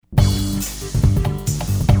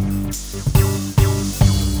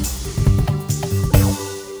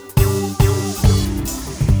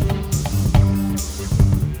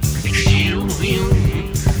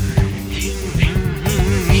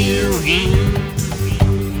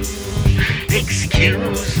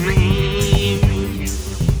Excuse me.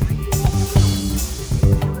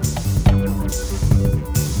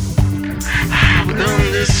 I'm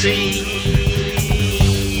gonna see.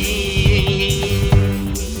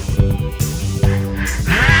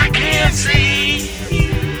 I can't see.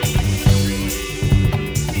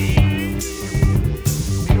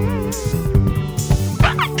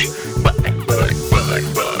 But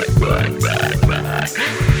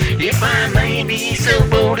if I may be so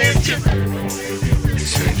bold as to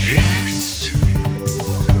suggest,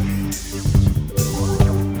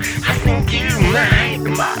 I think you might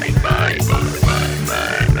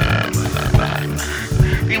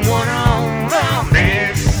be one on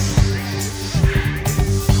this.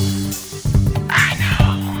 I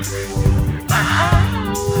know.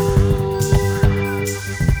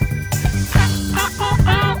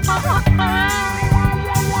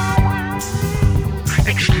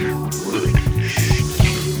 Excuse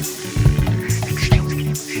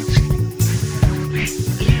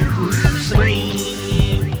me.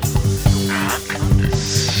 I'm gonna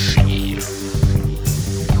see you.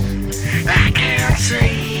 I can't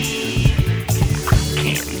see. I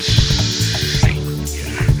can't see.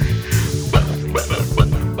 But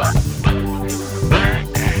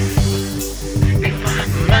if I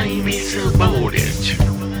may be so bold as to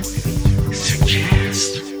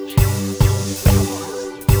suggest,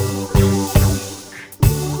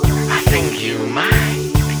 I think you might